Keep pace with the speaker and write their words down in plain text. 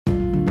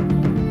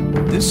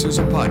This is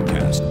a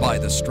podcast by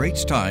The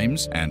Straits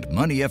Times and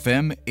Money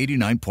FM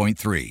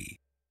 89.3.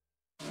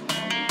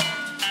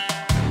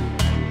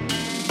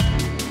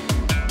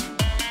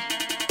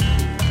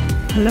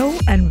 Hello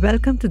and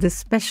welcome to this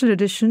special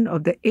edition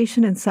of the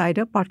Asian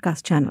Insider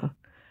podcast channel.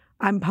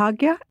 I'm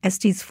Bhagya,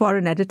 ST's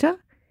foreign editor,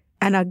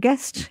 and our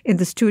guest in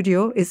the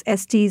studio is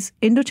ST's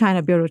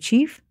Indochina Bureau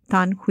Chief,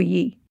 Tan Hui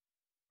Yi.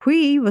 Hui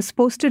Yi was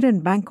posted in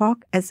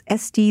Bangkok as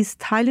ST's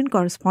Thailand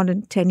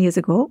correspondent 10 years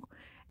ago,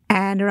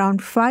 and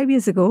around 5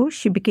 years ago,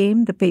 she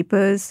became the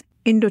paper's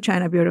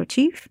Indochina Bureau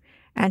Chief,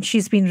 and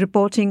she's been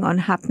reporting on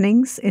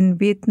happenings in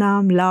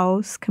Vietnam,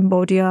 Laos,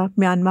 Cambodia,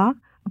 Myanmar,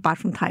 apart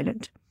from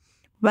Thailand.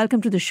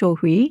 Welcome to the show,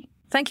 Hui Yi.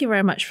 Thank you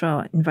very much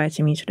for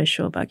inviting me to the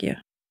show,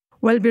 Bhagya.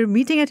 Well, we're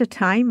meeting at a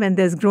time when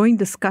there's growing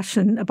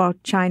discussion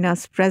about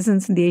China's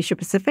presence in the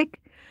Asia-Pacific.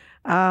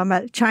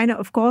 China,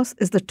 of course,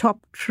 is the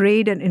top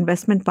trade and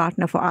investment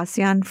partner for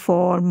ASEAN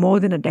for more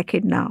than a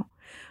decade now.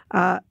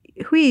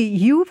 Hui,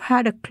 you've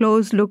had a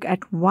close look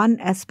at one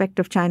aspect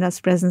of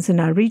China's presence in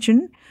our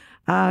region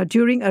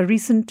during a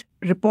recent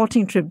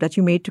reporting trip that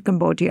you made to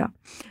Cambodia.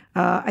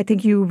 I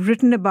think you've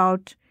written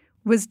about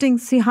visiting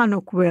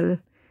Sihanoukville,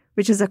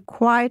 which is a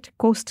quiet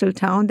coastal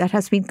town that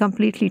has been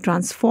completely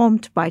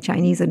transformed by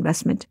Chinese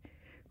investment.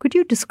 Could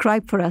you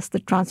describe for us the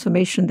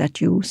transformation that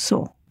you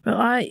saw?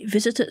 Well, I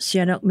visited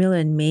Sihanoukville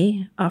in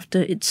May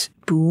after its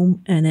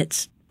boom and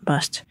its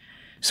bust.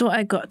 So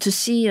I got to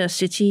see a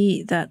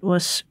city that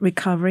was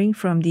recovering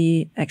from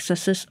the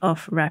excesses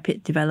of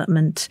rapid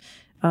development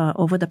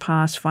over the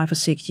past 5 or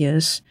 6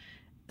 years.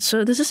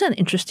 So this is an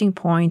interesting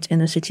point in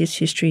the city's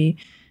history.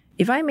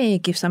 If I may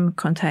give some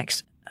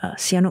context,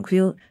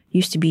 Sihanoukville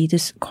used to be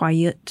this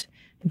quiet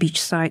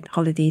beachside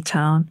holiday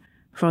town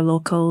for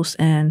locals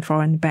and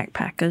foreign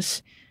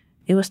backpackers.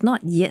 It was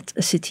not yet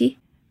a city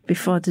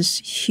before this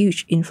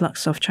huge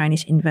influx of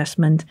Chinese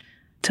investment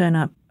turned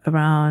up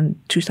around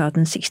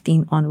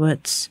 2016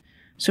 onwards.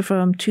 So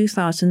from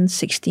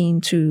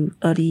 2016 to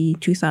early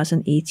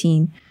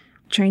 2018,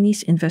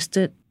 Chinese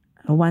invested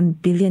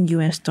 $1 billion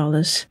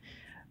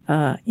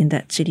in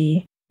that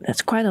city.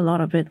 That's quite a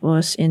lot of it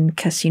was in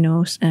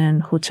casinos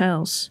and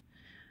hotels.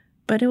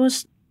 But it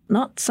was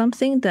not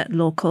something that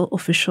local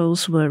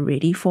officials were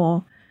ready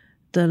for.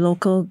 The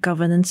local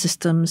governance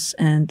systems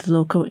and the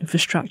local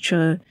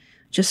infrastructure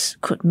just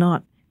could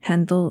not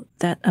handle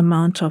that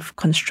amount of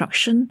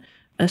construction,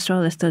 as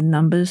well as the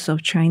numbers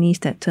of Chinese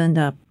that turned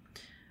up.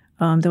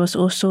 There was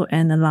also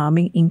an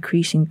alarming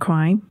increase in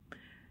crime.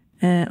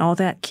 And all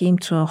that came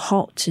to a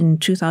halt in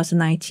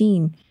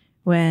 2019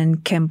 when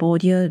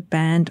Cambodia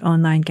banned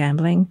online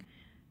gambling.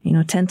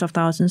 Tens of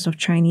thousands of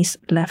Chinese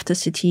left the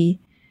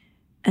city,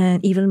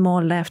 and even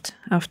more left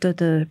after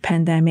the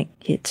pandemic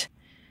hit.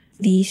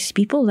 These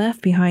people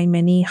left behind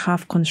many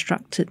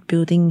half-constructed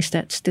buildings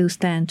that still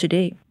stand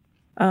today.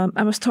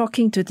 I was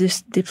talking to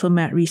this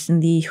diplomat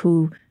recently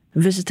who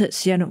visited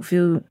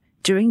Sihanoukville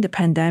during the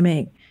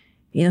pandemic.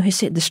 He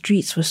said the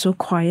streets were so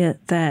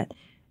quiet that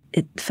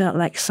it felt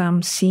like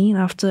some scene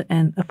after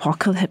an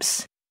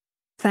apocalypse.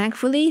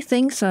 Thankfully,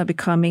 things are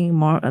becoming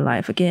more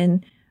alive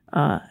again.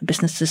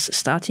 Businesses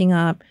starting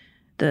up.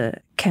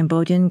 The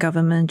Cambodian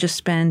government just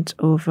spent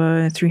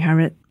over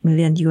 $300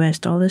 million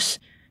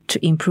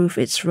to improve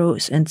its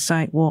roads and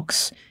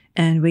sidewalks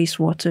and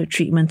wastewater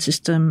treatment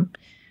system.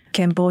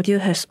 Cambodia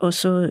has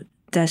also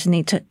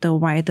designated the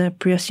wider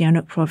Preah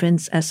Sihanouk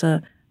province as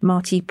a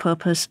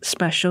multi-purpose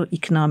special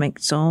economic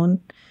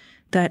zone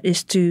that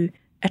is to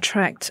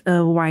attract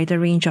a wider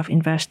range of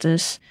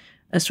investors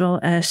as well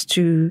as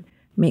to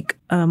make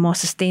a more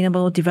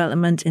sustainable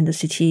development in the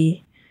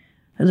city.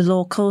 The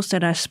locals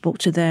that I spoke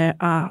to there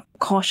are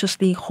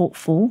cautiously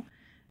hopeful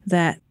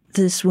that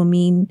this will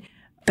mean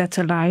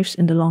better lives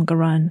in the longer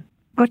run.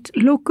 But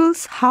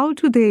locals, how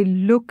do they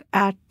look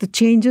at the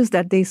changes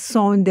that they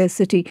saw in their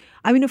city?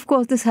 I mean, of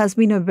course, this has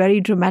been a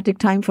very dramatic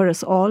time for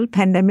us all,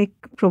 pandemic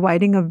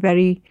providing a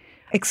very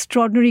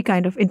extraordinary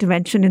kind of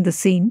intervention in the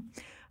scene.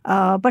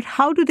 But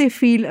how do they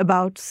feel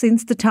about,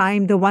 since the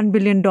time the $1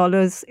 billion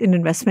in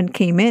investment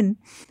came in,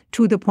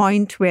 to the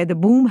point where the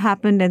boom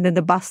happened and then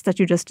the bust that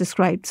you just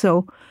described?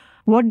 So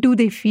what do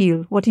they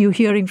feel? What are you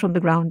hearing from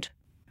the ground?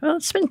 Well,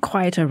 it's been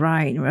quite a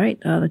ride, right?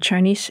 The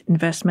Chinese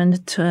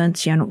investment turned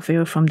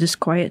Sihanoukville from this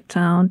quiet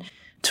town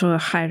to a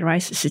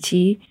high-rise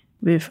city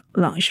with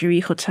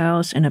luxury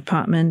hotels and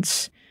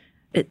apartments.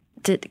 It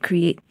did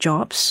create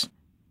jobs.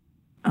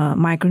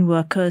 Migrant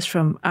workers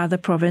from other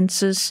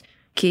provinces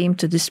came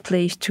to this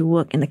place to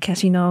work in the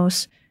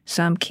casinos.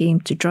 Some came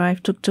to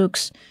drive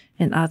tuk-tuks,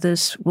 and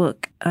others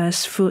work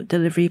as food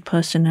delivery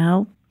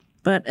personnel.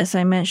 But as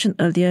I mentioned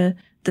earlier,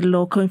 the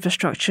local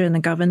infrastructure and the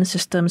governance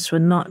systems were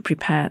not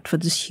prepared for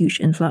this huge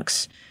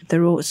influx.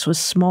 The roads were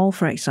small,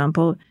 for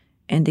example,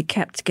 and they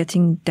kept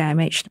getting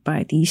damaged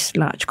by these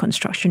large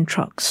construction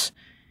trucks.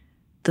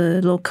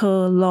 The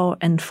local law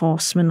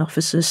enforcement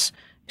officers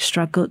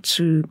struggled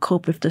to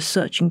cope with the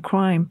surge in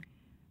crime,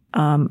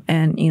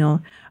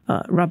 and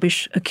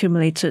rubbish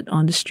accumulated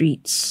on the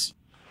streets.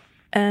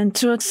 And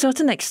to a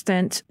certain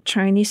extent,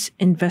 Chinese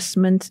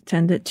investment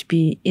tended to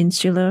be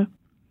insular.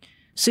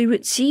 So you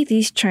would see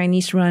these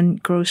Chinese-run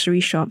grocery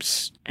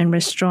shops and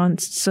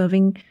restaurants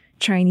serving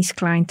Chinese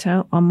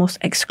clientele almost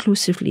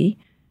exclusively,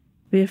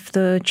 with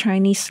the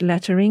Chinese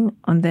lettering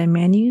on their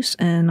menus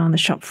and on the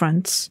shop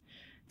fronts.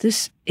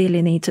 This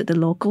alienated the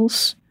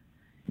locals.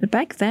 But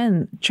back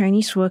then,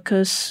 Chinese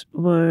workers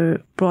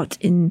were brought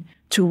in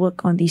to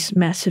work on these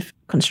massive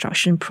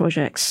construction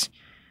projects.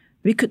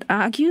 We could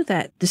argue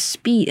that the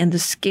speed and the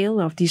scale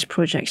of these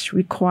projects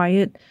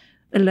required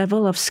a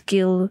level of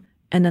skill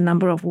and a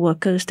number of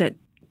workers that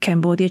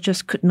Cambodia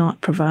just could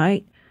not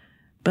provide.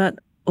 But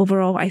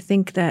overall, I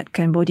think that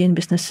Cambodian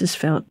businesses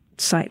felt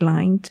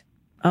sidelined.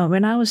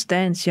 When I was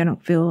there in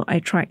Sihanoukville, I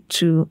tried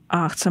to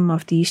ask some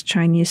of these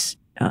Chinese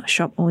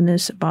shop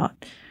owners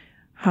about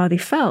how they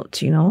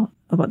felt,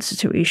 about the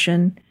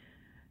situation.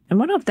 And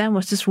one of them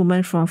was this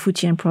woman from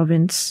Fujian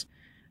province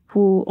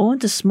who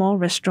owned a small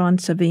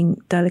restaurant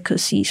serving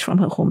delicacies from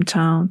her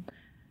hometown.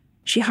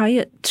 She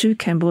hired 2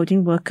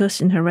 Cambodian workers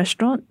in her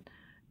restaurant,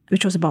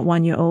 which was about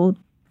 1 year old,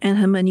 and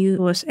her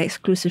menu was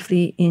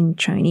exclusively in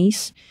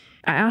Chinese.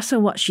 I asked her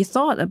what she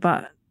thought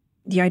about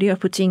the idea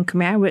of putting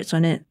Khmer words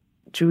on it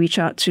to reach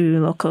out to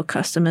local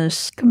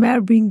customers.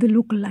 Khmer being the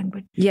local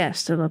language.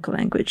 Yes, the local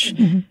language.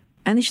 Mm-hmm.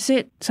 And she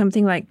said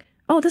something like,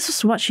 this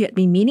is what she had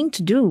been meaning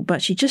to do,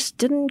 but she just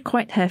didn't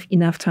quite have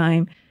enough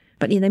time.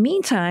 But in the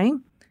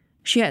meantime,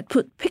 she had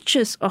put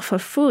pictures of her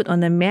food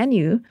on the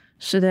menu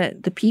so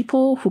that the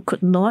people who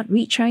could not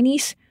read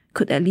Chinese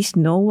could at least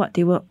know what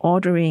they were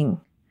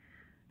ordering.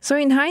 So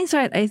in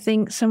hindsight, I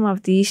think some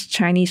of these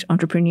Chinese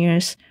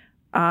entrepreneurs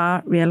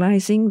are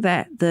realizing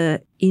that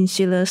the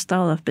insular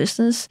style of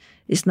business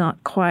is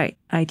not quite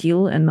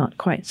ideal and not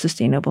quite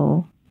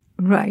sustainable.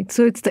 Right.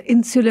 So it's the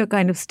insular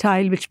kind of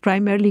style which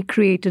primarily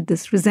created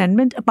this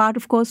resentment, apart,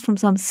 of course, from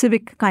some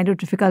civic kind of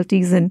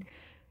difficulties in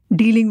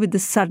dealing with the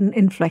sudden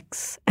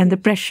influx and the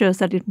pressures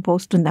that it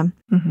imposed on them.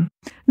 Mm-hmm.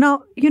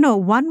 Now,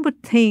 one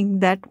would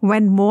think that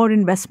when more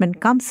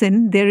investment comes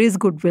in, there is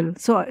goodwill.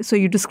 So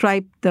you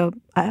described the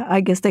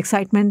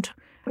excitement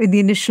in the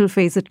initial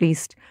phase at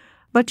least.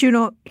 But,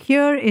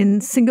 here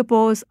in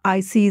Singapore's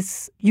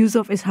IC's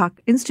Yusof Ishak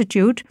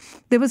Institute,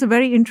 there was a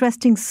very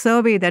interesting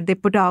survey that they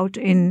put out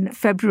in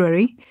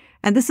February.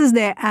 And this is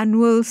their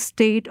annual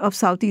State of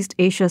Southeast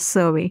Asia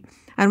survey.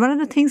 And one of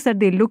the things that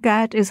they look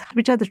at is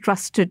which are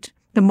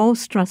the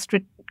most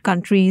trusted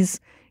countries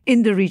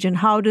in the region.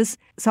 How does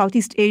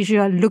Southeast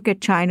Asia look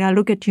at China,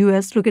 look at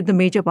US, look at the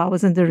major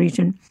powers in the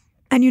region?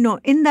 And,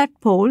 in that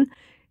poll,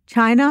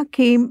 China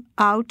came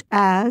out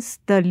as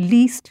the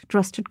least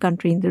trusted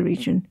country in the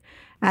region.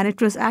 And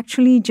it was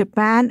actually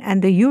Japan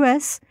and the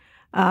US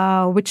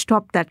which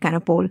topped that kind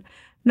of poll.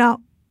 Now,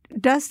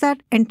 does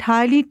that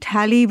entirely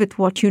tally with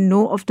what you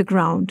know of the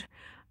ground?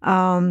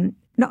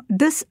 Now,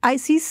 this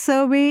IC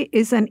survey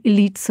is an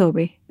elite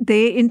survey.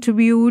 They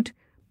interviewed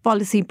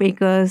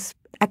policymakers,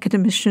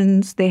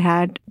 academicians, they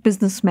had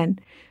businessmen.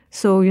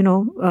 So,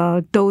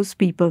 those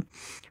people.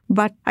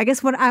 But I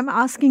guess what I'm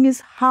asking is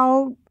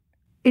how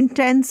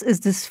intense is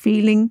this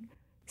feeling,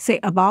 say,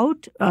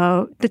 about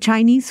the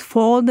Chinese,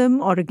 for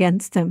them or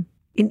against them?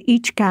 In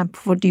each camp,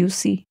 what do you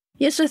see?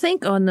 Yes, I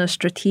think on a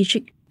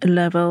strategic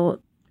level,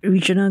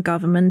 regional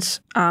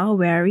governments are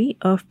wary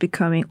of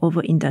becoming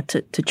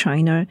over-indebted to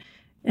China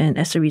and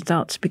as a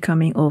result,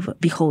 becoming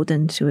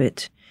beholden to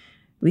it.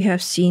 We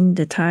have seen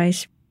the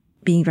Thais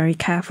being very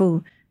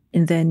careful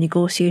in their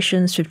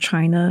negotiations with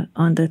China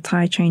on the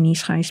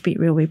Thai-Chinese high-speed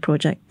railway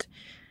project.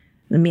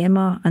 The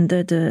Myanmar,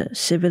 under the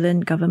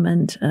civilian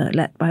government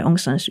led by Aung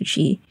San Suu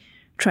Kyi,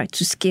 tried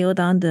to scale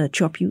down the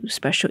Chua Pyu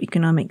Special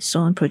Economic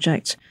Zone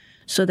project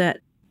so that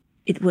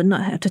it would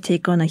not have to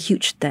take on a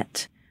huge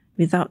debt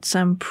without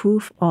some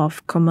proof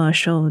of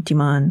commercial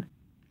demand.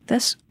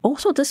 There's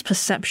also this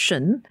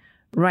perception,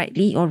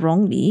 rightly or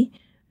wrongly,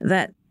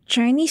 that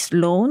Chinese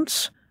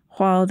loans,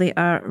 while they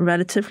are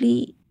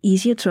relatively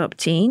easier to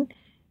obtain,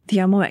 they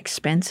are more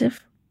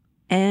expensive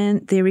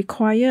and they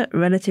require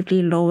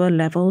relatively lower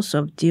levels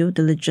of due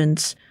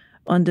diligence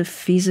on the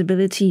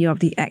feasibility of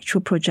the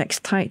actual projects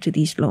tied to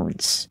these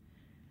loans.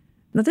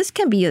 Now, this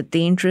can be a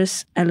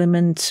dangerous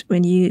element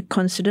when you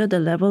consider the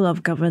level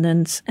of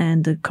governance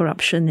and the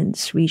corruption in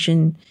this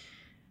region.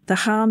 The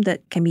harm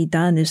that can be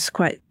done is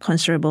quite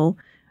considerable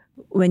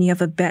when you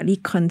have a badly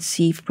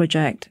conceived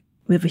project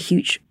with a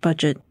huge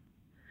budget.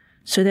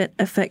 So that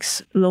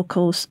affects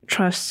locals'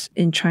 trust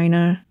in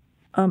China.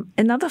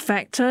 Another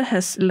factor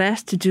has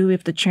less to do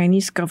with the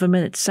Chinese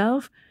government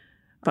itself,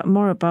 but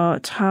more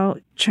about how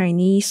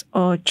Chinese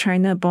or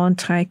China-born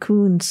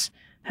tycoons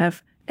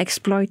have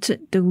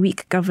exploited the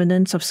weak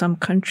governance of some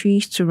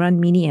countries to run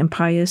mini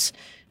empires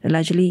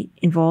allegedly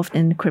involved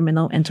in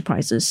criminal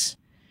enterprises.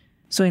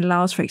 So in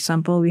Laos, for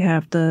example, we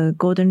have the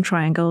Golden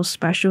Triangle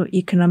Special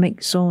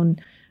Economic Zone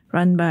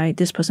run by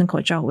this person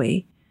called Zhao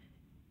Wei.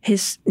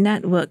 His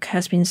network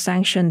has been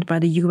sanctioned by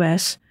the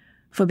US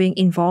for being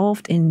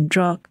involved in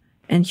drug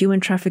and human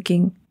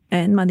trafficking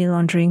and money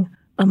laundering,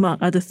 among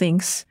other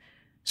things.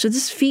 So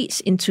this feeds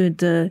into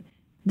the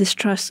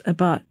distrust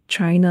about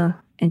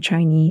China and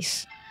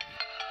Chinese.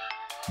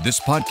 This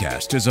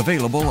podcast is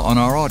available on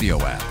our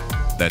audio app.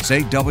 That's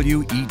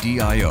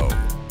AWEDIO.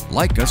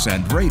 Like us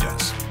and rate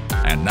us.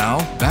 And now,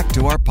 back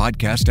to our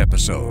podcast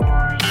episode.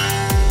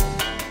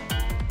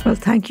 Well,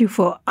 thank you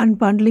for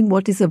unbundling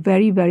what is a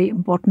very, very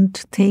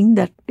important thing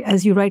that,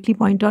 as you rightly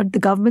point out, the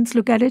governments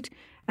look at it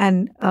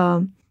and,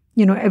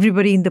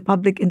 everybody in the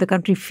public in the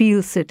country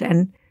feels it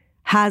and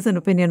has an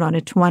opinion on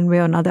it one way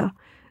or another.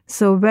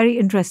 So very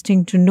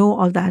interesting to know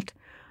all that.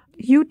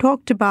 You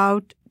talked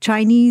about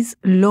Chinese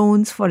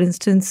loans, for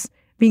instance,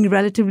 being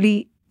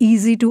relatively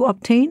easy to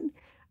obtain,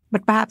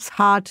 but perhaps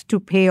hard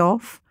to pay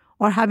off,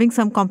 or having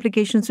some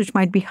complications which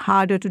might be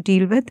harder to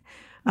deal with.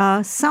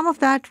 Some of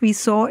that we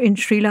saw in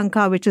Sri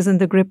Lanka, which is in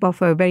the grip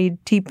of a very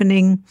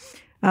deepening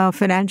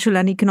financial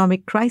and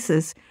economic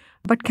crisis.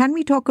 But can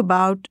we talk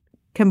about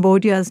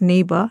Cambodia's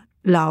neighbor,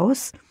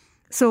 Laos?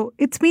 So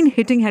it's been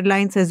hitting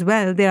headlines as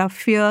well. There are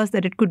fears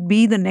that it could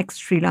be the next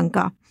Sri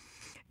Lanka.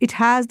 It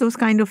has those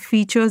kind of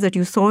features that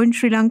you saw in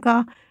Sri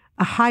Lanka,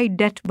 a high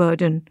debt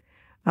burden,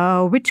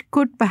 which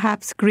could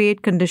perhaps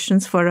create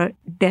conditions for a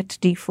debt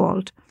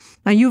default.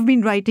 Now, you've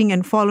been writing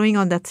and following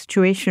on that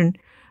situation.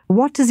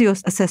 What is your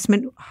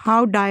assessment?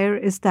 How dire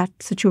is that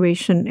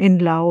situation in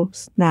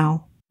Laos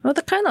now? Well,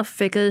 the kind of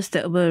figures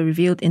that were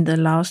revealed in the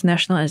Laos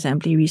National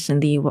Assembly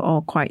recently were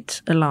all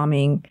quite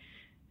alarming.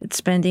 It's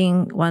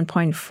spending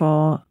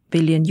 $1.4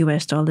 billion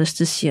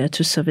this year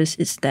to service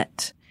its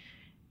debt.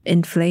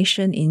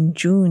 Inflation in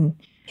June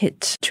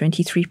hit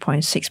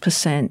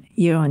 23.6%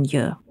 year on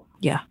year.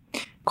 Yeah,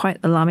 quite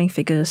alarming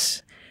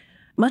figures.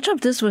 Much of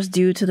this was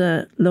due to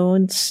the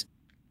loans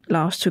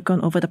Laos took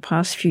on over the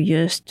past few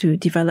years to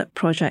develop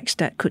projects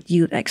that could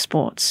yield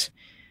exports.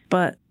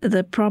 But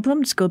the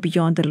problems go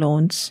beyond the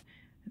loans.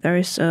 There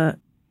is a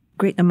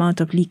great amount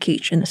of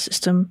leakage in the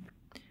system.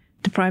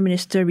 The Prime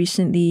Minister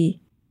recently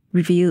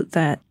revealed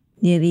that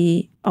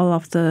nearly all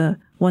of the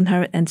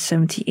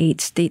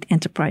 178 state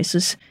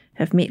enterprises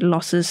have made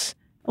losses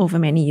over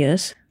many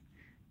years.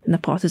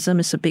 Nepotism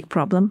is a big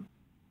problem.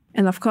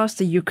 And of course,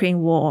 the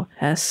Ukraine war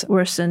has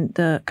worsened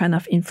the kind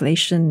of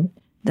inflation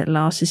that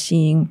Laos is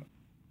seeing.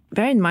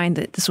 Bear in mind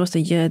that this was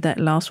the year that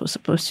Laos was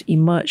supposed to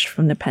emerge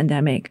from the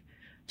pandemic.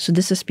 So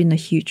this has been a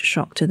huge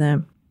shock to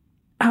them.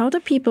 How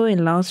do people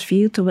in Laos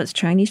feel towards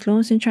Chinese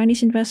loans and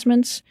Chinese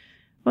investments?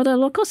 Well, the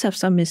locals have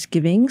some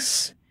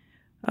misgivings.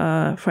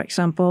 For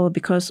example,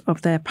 because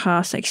of their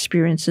past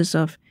experiences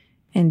of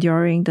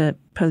enduring the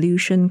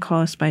pollution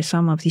caused by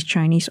some of these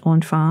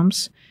Chinese-owned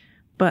farms.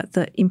 But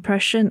the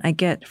impression I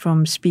get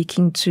from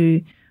speaking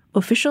to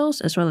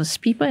officials as well as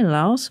people in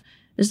Laos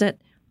is that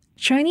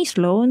Chinese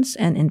loans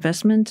and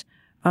investment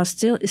are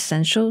still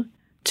essential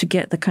to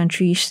get the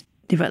country's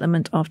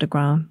development off the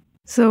ground.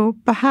 So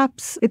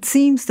perhaps it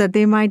seems that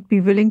they might be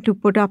willing to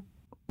put up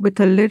with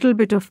a little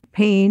bit of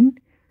pain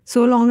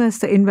so long as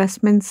the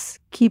investments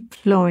keep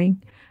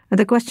flowing. And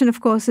the question,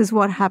 of course, is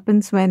what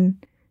happens when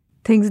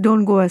things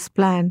don't go as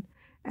planned.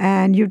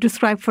 And you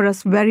described for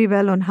us very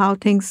well on how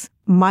things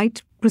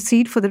might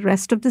proceed for the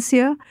rest of this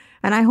year.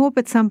 And I hope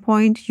at some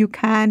point you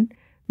can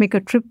make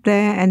a trip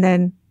there and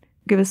then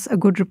give us a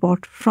good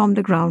report from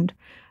the ground.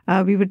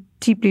 We would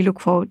deeply look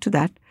forward to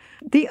that.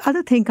 The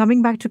other thing,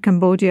 coming back to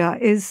Cambodia,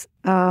 is,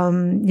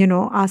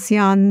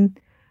 ASEAN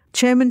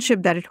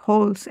chairmanship that it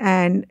holds.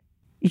 And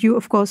you,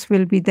 of course,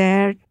 will be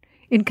there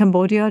in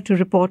Cambodia to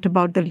report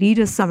about the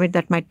Leaders Summit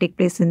that might take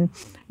place in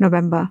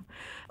November.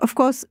 Of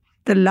course,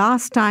 the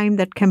last time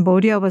that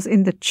Cambodia was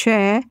in the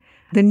chair,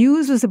 the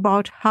news was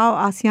about how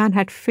ASEAN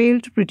had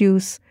failed to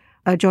produce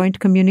a joint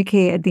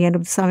communique at the end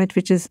of the summit,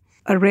 which is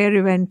a rare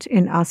event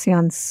in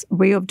ASEAN's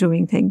way of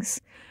doing things.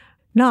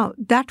 Now,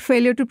 that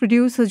failure to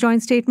produce a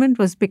joint statement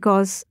was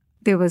because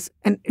there was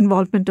an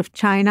involvement of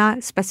China,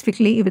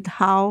 specifically with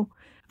how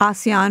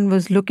ASEAN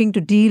was looking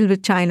to deal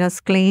with China's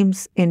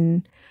claims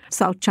in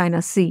South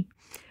China Sea.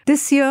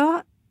 This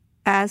year,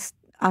 as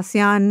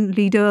ASEAN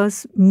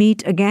leaders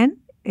meet again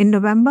in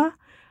November,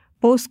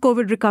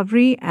 post-COVID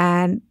recovery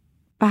and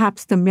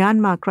perhaps the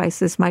Myanmar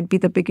crisis might be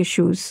the big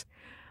issues.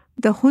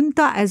 The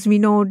junta, as we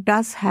know,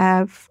 does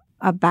have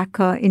a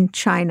backer in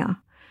China.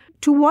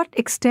 To what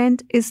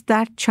extent is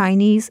that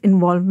Chinese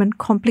involvement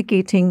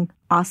complicating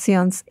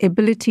ASEAN's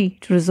ability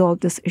to resolve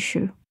this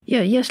issue?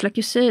 Yes, like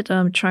you said,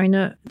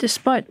 China,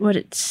 despite what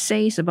it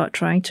says about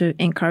trying to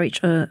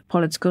encourage a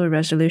political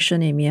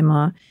resolution in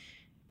Myanmar,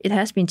 it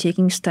has been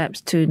taking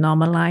steps to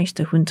normalize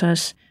the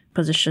junta's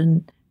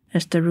position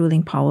as the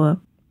ruling power.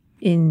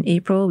 In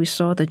April, we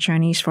saw the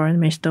Chinese Foreign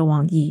Minister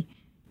Wang Yi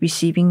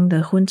receiving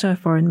the junta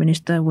Foreign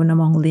Minister Wunna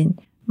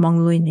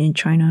Monglin in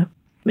China.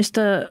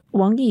 Mr.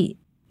 Wang Yi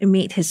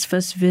made his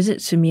first visit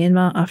to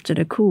Myanmar after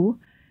the coup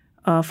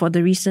for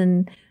the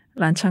recent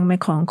Lanchang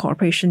Mekong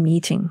Cooperation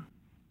meeting.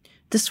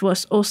 This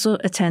was also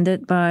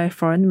attended by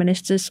foreign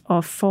ministers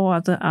of 4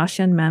 other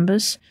ASEAN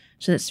members,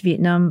 so that's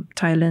Vietnam,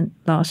 Thailand,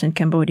 Laos, and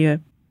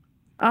Cambodia.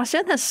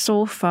 ASEAN has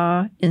so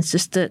far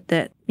insisted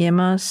that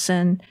Myanmar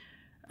send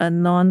a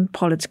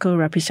non-political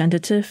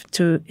representative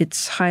to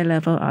its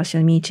high-level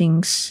ASEAN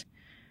meetings.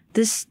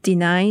 This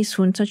denies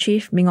junta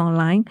chief Min Aung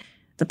Hlaing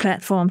the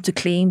platform to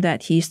claim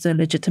that he's the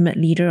legitimate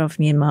leader of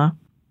Myanmar.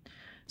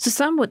 So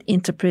some would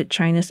interpret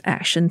China's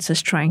actions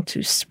as trying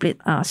to split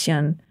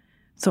ASEAN,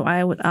 so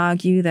I would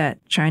argue that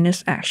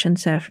China's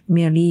actions have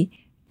merely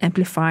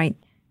amplified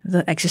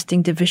the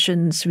existing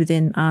divisions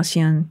within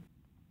ASEAN.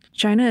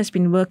 China has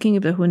been working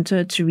with the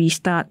junta to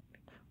restart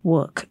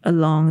work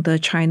along the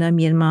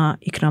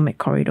China-Myanmar economic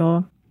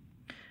corridor.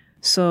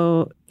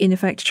 So, in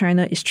effect,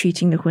 China is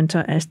treating the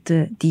junta as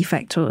the de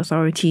facto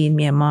authority in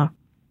Myanmar.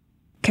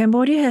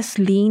 Cambodia has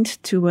leaned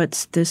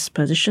towards this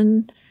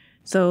position,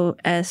 so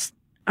as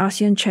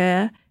ASEAN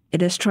chair, it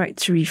has tried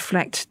to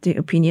reflect the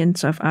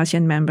opinions of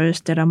ASEAN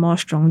members that are more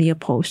strongly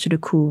opposed to the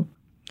coup.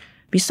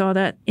 We saw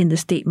that in the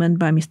statement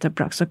by Mr.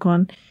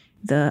 Praksakon,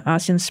 the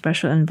ASEAN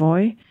Special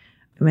Envoy,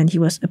 when he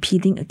was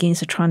appealing against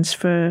the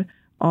transfer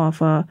of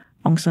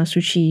Aung San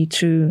Suu Kyi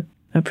to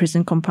a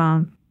prison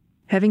compound.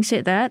 Having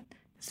said that,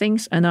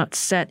 things are not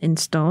set in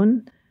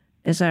stone.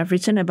 As I've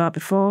written about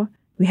before,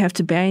 we have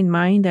to bear in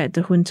mind that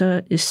the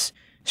junta is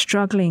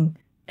struggling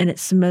in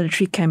its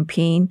military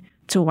campaign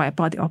to wipe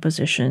out the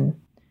opposition.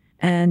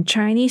 And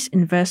Chinese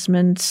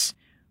investments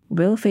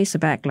will face a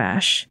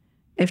backlash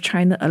if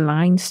China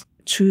aligns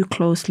too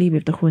closely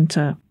with the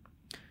junta.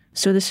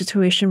 So the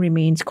situation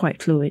remains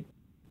quite fluid.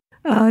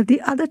 The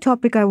other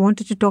topic I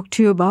wanted to talk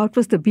to you about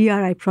was the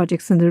BRI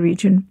projects in the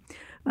region.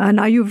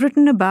 Now, you've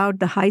written about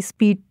the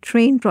high-speed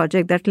train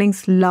project that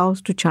links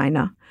Laos to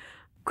China.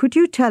 Could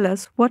you tell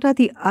us what are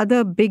the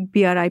other big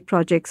BRI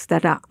projects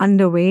that are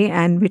underway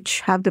and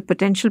which have the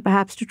potential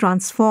perhaps to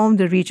transform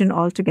the region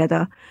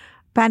altogether?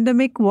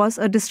 Pandemic was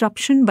a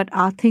disruption, but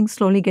are things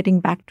slowly getting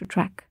back to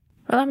track?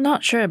 Well, I'm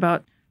not sure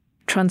about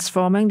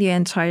transforming the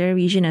entire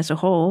region as a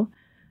whole,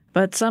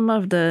 but some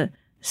of the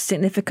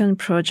significant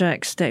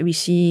projects that we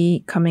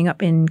see coming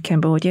up in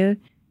Cambodia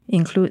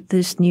include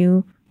this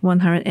new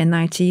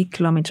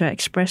 190-kilometer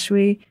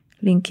expressway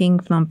linking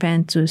Phnom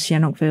Penh to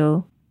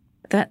Sihanoukville.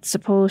 That's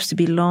supposed to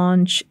be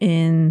launched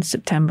in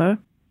September.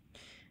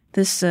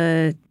 This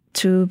 $2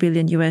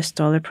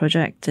 billion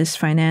project is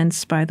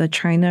financed by the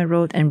China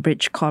Road and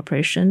Bridge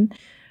Corporation,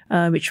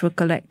 which will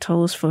collect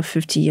tolls for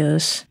 50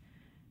 years.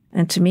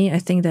 And to me, I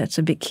think that's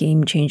a big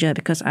game changer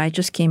because I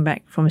just came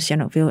back from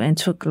Sihanoukville and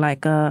took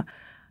like a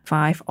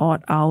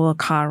 5-odd-hour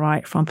car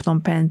ride from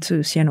Phnom Penh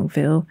to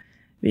Sihanoukville,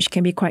 which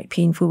can be quite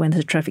painful when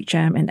there's a traffic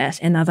jam and adds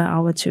another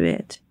hour to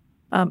it.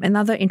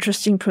 Another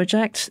interesting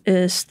project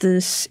is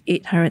this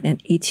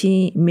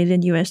 $880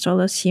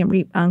 million Siem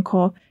Reap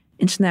Angkor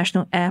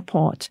International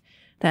Airport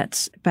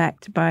that's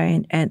backed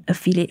by an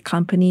affiliate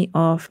company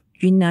of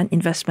Yunnan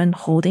Investment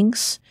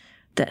Holdings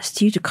that's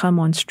due to come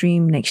on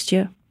stream next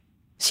year.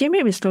 Siem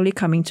Reap is slowly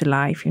coming to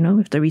life,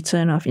 with the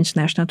return of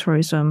international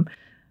tourism,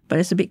 but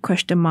it's a big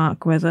question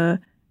mark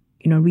whether,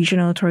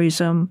 regional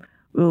tourism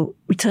will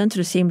return to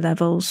the same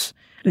levels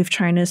with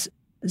China's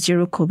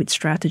zero COVID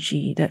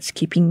strategy that's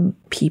keeping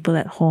people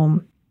at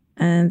home.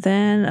 And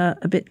then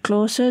a bit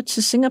closer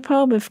to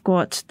Singapore, we've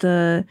got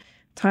the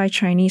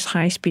Thai-Chinese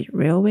high-speed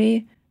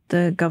railway.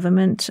 The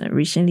government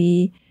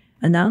recently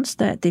announced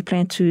that they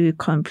plan to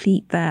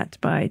complete that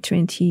by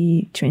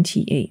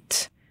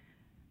 2028.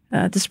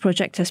 This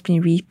project has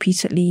been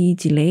repeatedly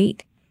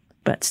delayed,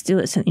 but still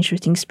it's an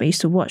interesting space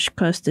to watch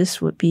because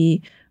this would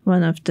be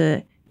one of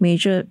the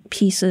major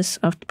pieces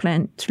of the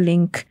plan to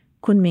link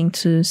Kunming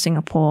to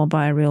Singapore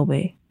by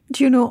railway.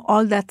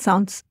 All that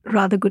sounds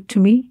rather good to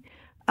me.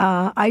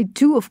 I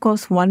do, of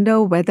course,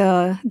 wonder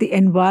whether the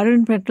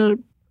environmental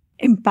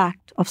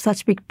impact of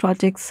such big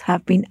projects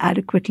have been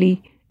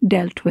adequately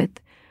dealt with,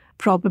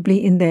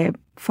 probably in their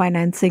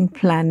financing,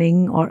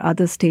 planning, or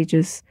other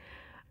stages.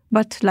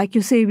 But like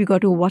you say, we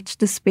got to watch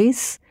the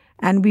space,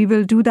 and we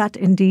will do that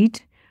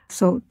indeed.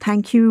 So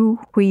thank you,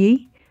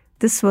 Hui.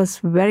 This was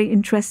very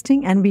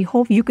interesting, and we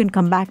hope you can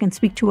come back and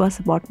speak to us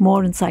about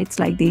more insights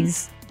like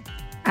these.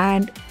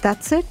 And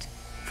that's it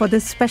for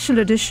this special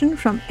edition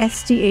from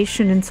ST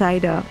Asian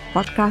Insider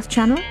podcast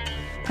channel.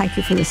 Thank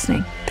you for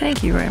listening.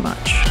 Thank you very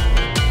much.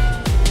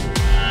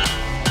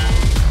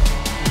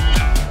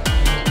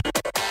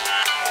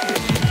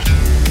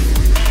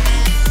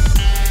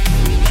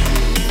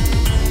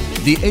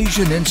 The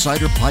Asian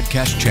Insider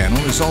Podcast channel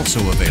is also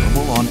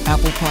available on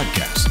Apple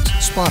Podcasts,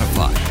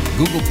 Spotify,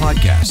 Google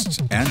Podcasts,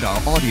 and our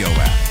audio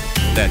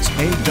app. That's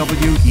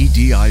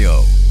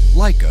AWEDIO.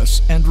 Like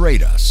us and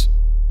rate us.